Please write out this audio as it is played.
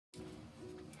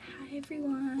Hi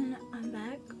everyone, I'm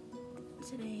back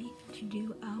today to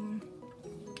do a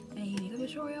makeup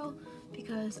tutorial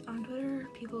because on Twitter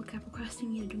people kept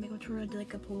requesting me to do a makeup tutorial. I did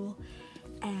like a poll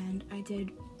and I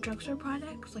did drugstore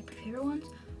products, like my favorite ones,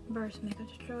 versus makeup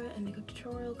tutorial, and makeup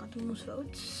tutorial got the most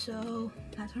votes, so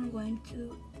that's what I'm going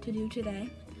to do today.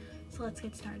 So let's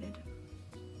get started.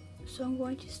 So I'm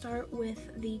going to start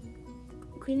with the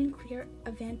Clean and Clear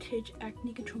Advantage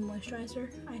Acne Control Moisturizer.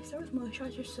 I start with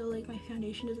moisturizer so like my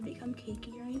foundation doesn't become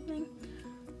cakey or anything.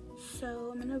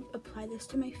 So I'm gonna apply this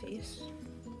to my face.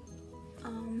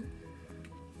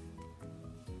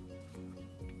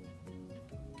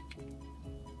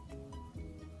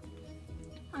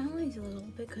 I only do a little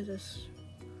bit because this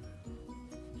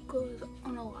goes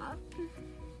on a lot.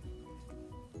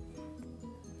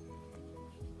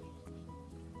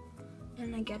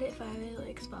 And I get it if I have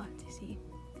like spots, you see.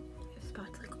 I have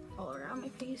spots like all around my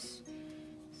face.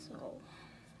 So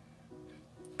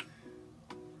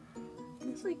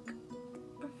this like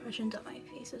freshens up my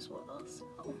face as well. So,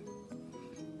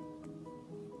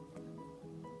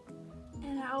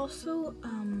 and I also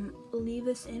leave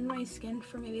this in my skin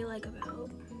for maybe like about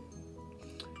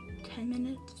 10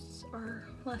 minutes or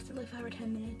less than like 5 or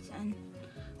 10 minutes and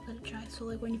let it dry. So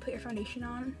like when you put your foundation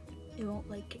on, it won't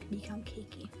like become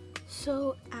cakey.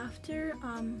 So after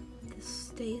this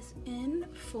stays in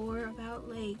for about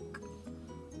like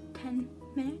 10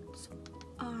 minutes,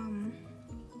 I'm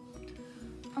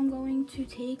going to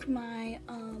take my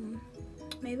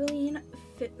Maybelline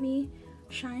Fit Me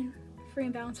Shine Free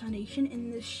and Balance Foundation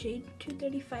in the shade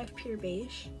 235 Pure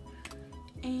Beige,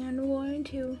 and I'm going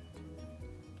to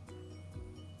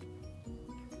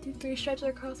do 3 stripes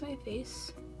across my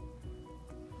face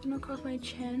and across my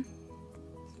chin.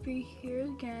 3 here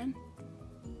again,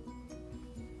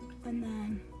 and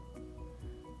then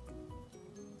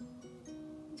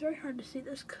it's very hard to see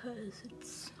this because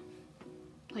it's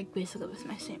like basically with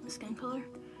my same skin color.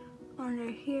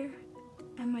 Under here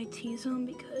and my T-zone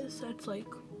because that's like,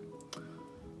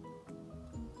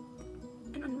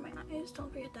 and under my eyes,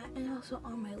 don't forget that, and also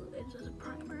on my lids as a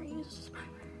primer. I use this as a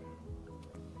primer,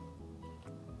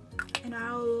 and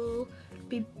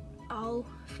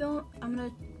I'm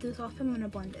gonna do this off film. I'm gonna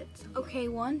blend it. Okay,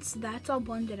 once that's all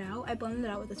blended out, I blended it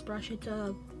out with this brush. It's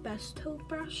a Besto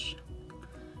brush.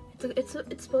 It's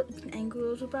an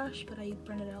angular brush, but I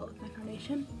blended it out with my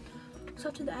foundation. So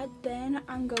after that, then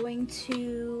I'm going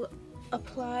to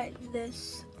apply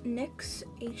this NYX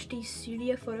HD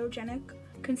Studio Photogenic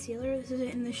Concealer. This is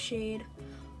in the shade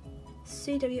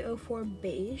CW04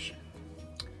 Beige,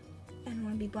 and I'm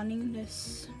gonna be blending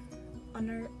this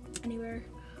anywhere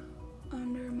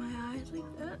under my eyes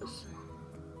like this.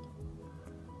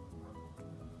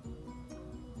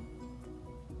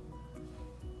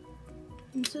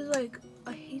 And this is like,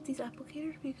 I hate these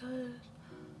applicators because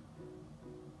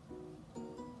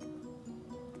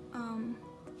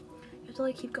you have to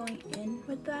like keep going in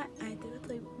with that. I think it's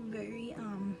like very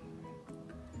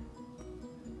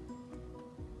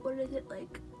what is it,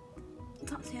 like, it's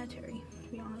not sanitary,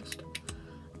 to be honest.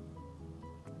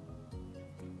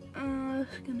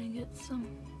 Just gonna get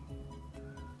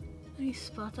any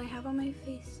spots I have on my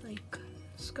face, like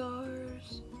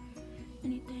scars,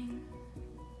 anything.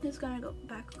 Just gonna go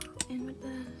back in with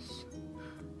this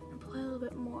and apply a little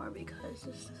bit more because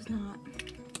this is not,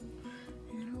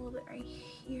 and then a little bit right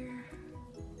here.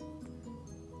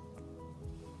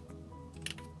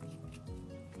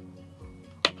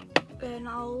 And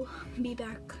I'll be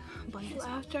back blending. So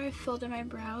after I filled in my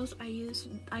brows, I use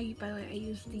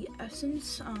the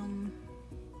Essence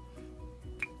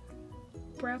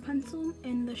brow pencil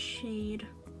in the shade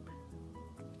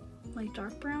like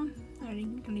dark brown. I don't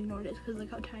even know what it is because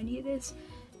look how tiny it is.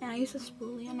 And I use a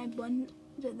spoolie and I blended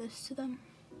this to them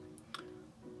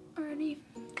already.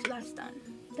 So that's done.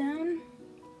 Then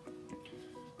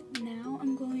now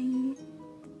I'm going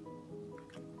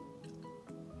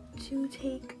to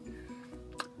take,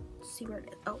 let's see where it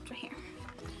is. Oh, it's right here.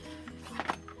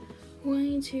 I'm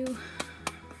going to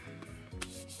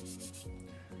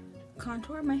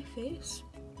contour my face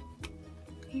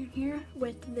here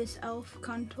with this e.l.f.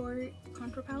 contour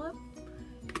palette,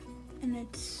 and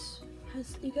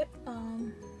you get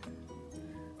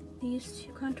these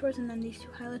 2 contours and then these 2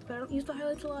 highlights, but I don't use the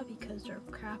highlights a lot because they're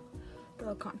crap.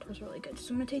 The contour's really good.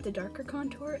 So I'm gonna take the darker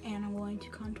contour and I'm going to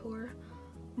contour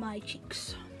my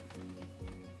cheeks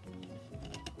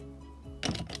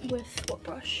with what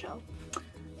brush? Oh,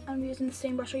 I'm using the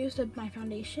same brush I used with my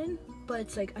foundation, but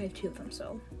it's like I have 2 of them,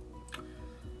 so.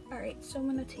 Alright, so I'm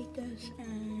gonna take this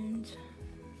and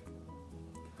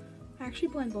actually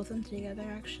blend both of them together.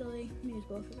 Actually, I'm gonna use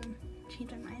both of them.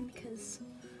 Change my mind because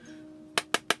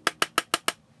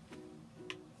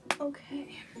Okay.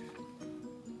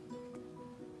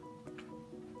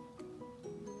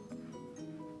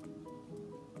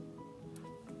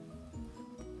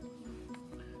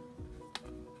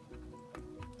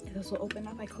 This will open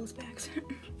up my clothes bags.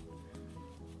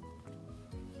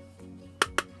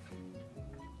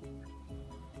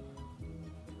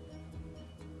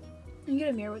 You get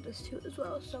a mirror with this too as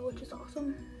well, so which is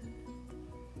awesome.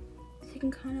 So you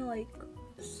can kind of like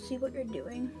see what you're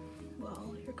doing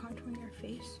while you're contouring your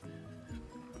face.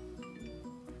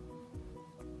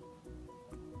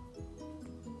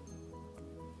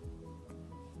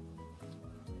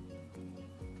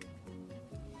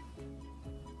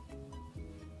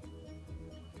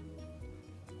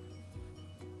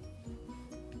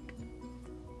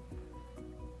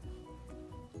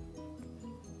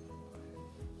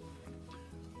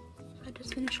 I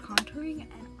just finished contouring,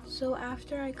 and so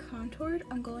after I contoured,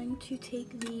 I'm going to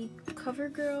take the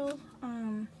CoverGirl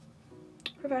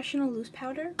Professional Loose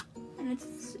Powder, and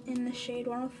it's in the shade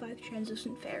 105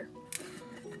 Translucent Fair.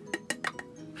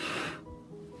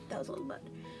 That was a little bit.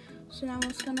 So now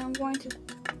I'm going to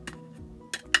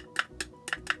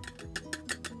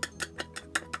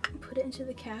put it into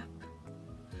the cap,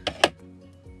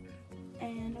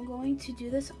 and I'm going to do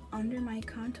this under my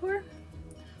contour.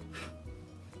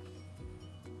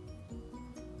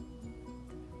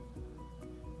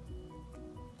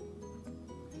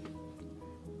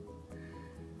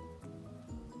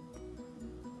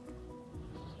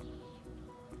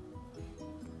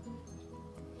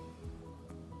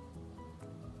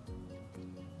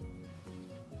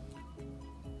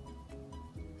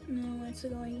 No, it's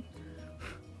going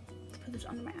to put this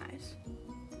under my eyes.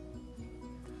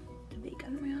 To bake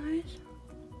under my eyes.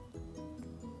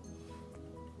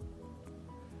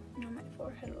 And on my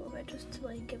forehead a little bit, just to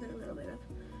like give it a little bit of.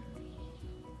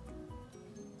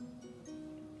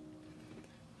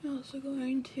 I'm also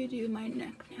going to do my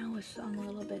neck now with some a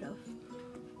little bit of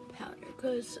powder,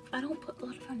 because I don't put a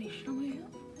lot of foundation on my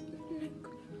neck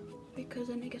because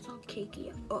then it gets all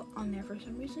cakey on there for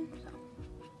some reason. So.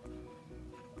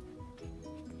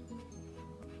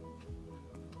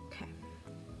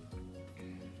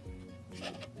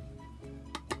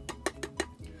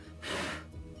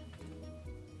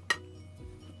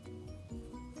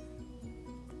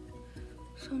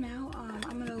 So now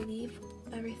I'm gonna leave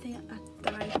everything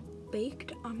that I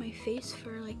baked on my face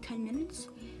for like 10 minutes,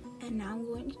 and now I'm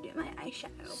going to do my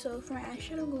eyeshadow. So for my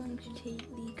eyeshadow, I'm going to take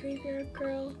the Graveyard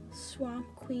Girl Swamp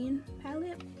Queen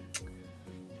palette.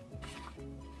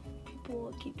 People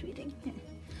will keep tweeting.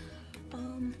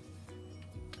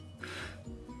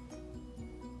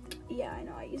 Yeah, I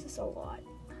know I use this a lot.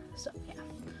 So yeah.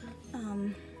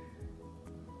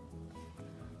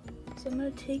 So I'm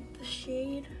gonna take the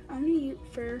shade, I'm gonna use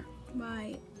for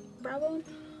my brow bone,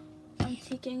 I'm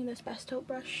taking this Best Hope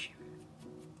brush.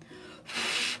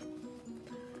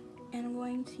 And I'm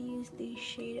going to use the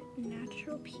shade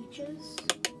Natural Peaches.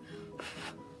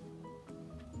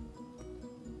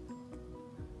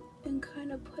 And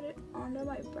kind of put it onto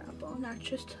my brow bone, not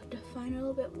just to define a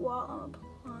little bit while I'm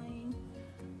applying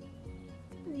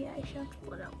the eyeshadow.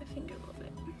 Blend out my finger a little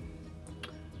bit.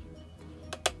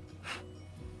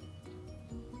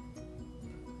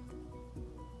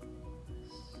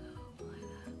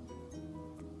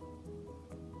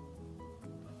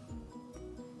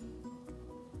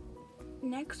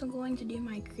 Next, I'm going to do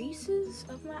my creases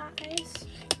of my eyes,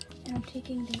 and I'm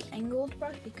taking the angled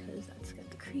brush because that's got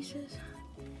the creases,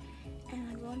 and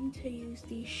I'm going to use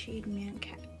the shade Man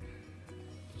Cat.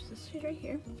 Just this shade right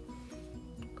here.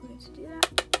 I'm going to do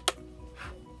that,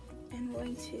 and I'm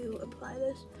going to apply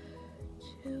this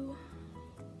to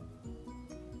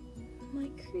my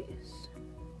crease.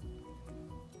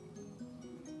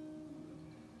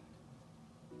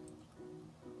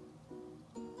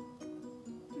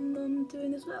 I'm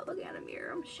doing this without looking at a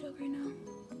mirror. I'm shook right now.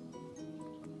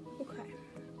 Okay.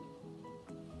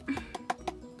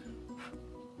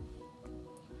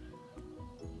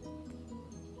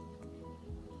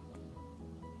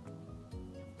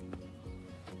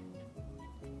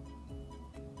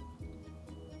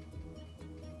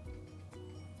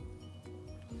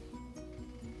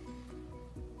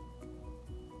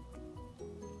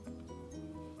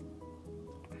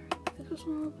 This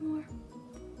one a little bit more.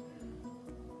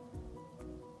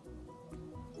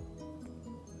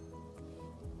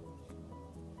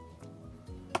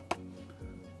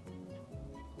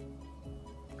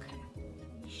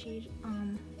 Shade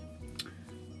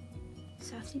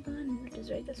Sassy Bun, which is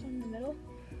right this one in the middle.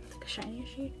 It's like a shinier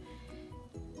shade.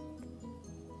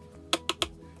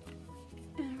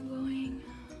 And I'm going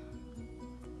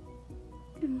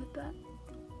in with that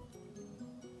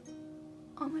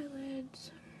on my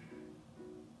lids.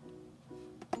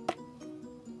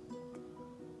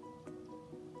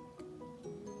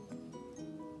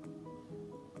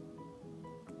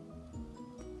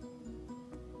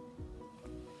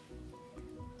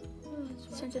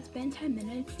 since it's been 10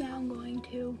 minutes now, I'm going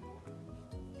to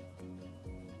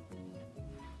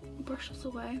brush this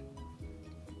away.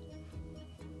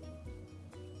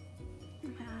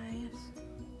 My eyes.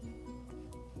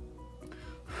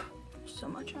 So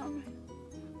much on me.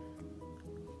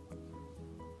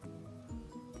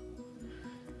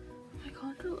 My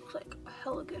contour looks like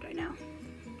hella good right now.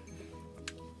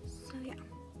 So yeah,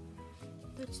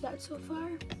 that's that so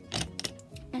far.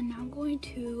 And now I'm going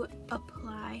to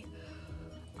apply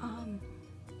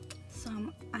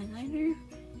some eyeliner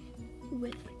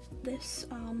with this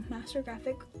Master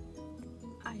Graphic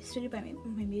Eye Studio by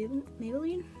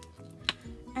Maybelline,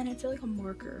 and it's like a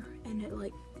marker, and it's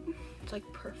like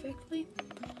perfectly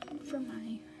for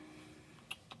my,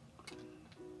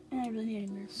 and I really need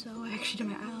a mirror, so I actually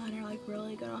did my eyeliner like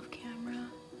really good off camera.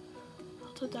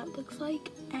 That's what that looks like.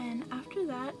 And after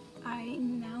that,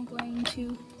 I'm now going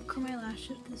to curl my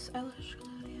lashes. This eyelash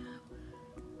color I have.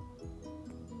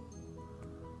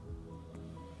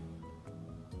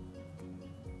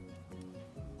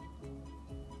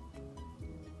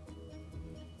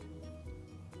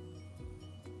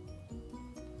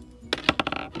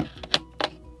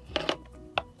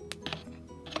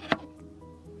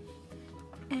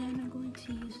 And I'm going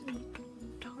to use the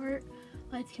Tarte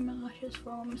Light Skin Lashes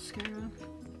for mascara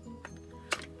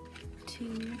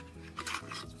to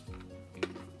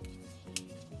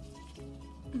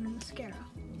mascara.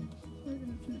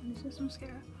 This is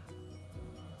mascara.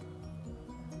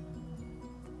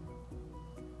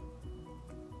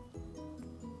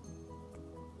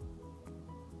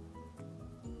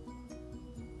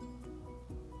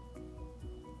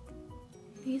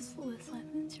 This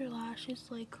lengthens your lashes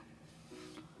like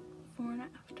before and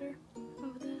after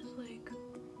of this, like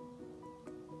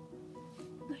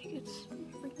it's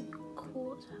freaking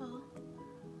cool as hell.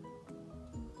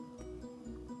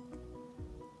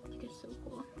 Like it's so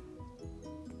cool.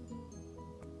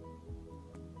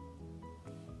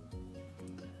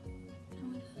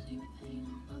 And we do the same thing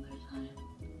on the other side.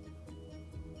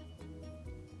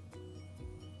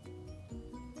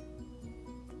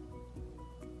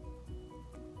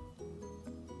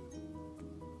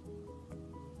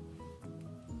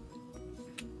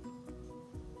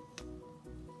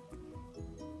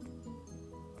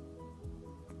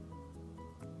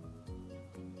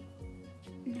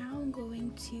 Now I'm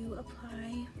going to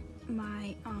apply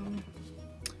my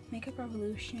Makeup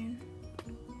Revolution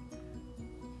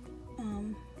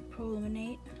Pro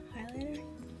Illuminate highlighter.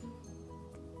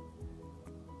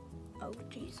 Oh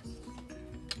Jesus,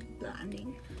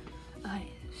 blinding.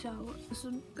 Okay, so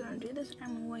I'm gonna do this.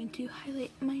 I'm going to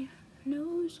highlight my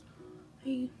nose,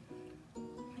 my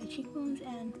cheekbones,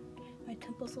 and my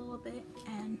temples a little bit,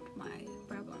 and my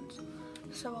brow bones.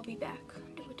 So I'll be back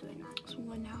doing that. So I'm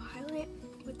going to now highlight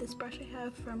with this brush I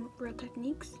have from Real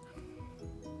Techniques.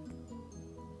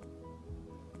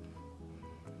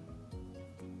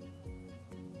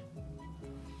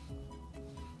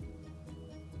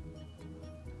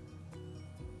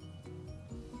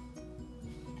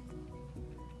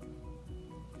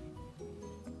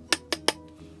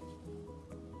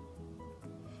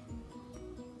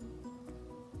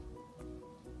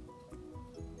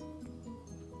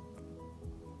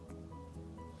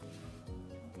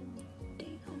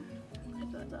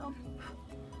 Though.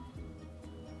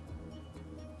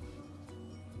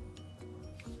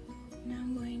 Now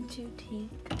I'm going to take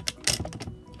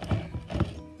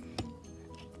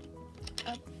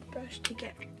a brush to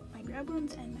get my brow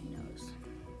bones and my nose.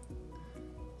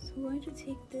 So I'm going to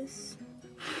take this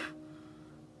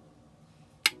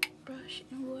brush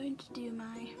and I'm going to do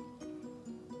my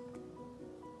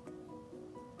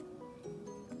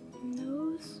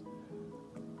nose.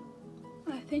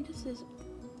 I think this is,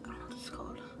 I don't know what it's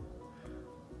called.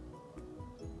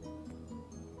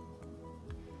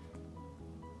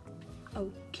 Oh,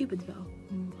 Cupid's bow.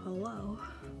 Hello.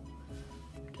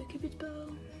 Do Cupid's bow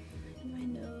in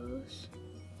my nose,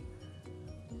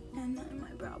 and then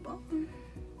my brow bone.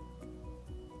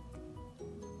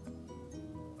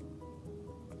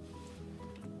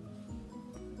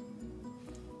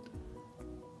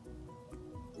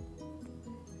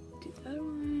 Do the other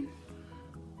one.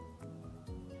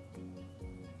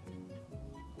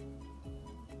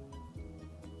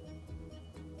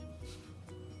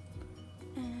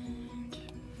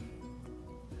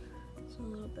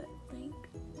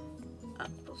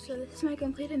 So this is my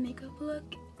completed makeup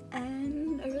look,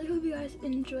 and I really hope you guys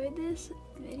enjoyed this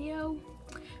video.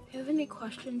 If you have any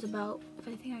questions about if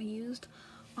anything I used,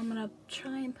 I'm gonna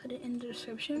try and put it in the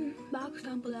description box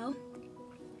down below.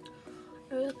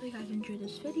 I really hope you guys enjoyed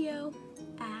this video,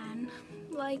 and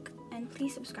and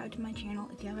please subscribe to my channel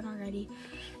if you haven't already,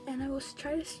 and I will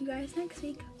try to see you guys next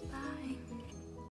week. Bye.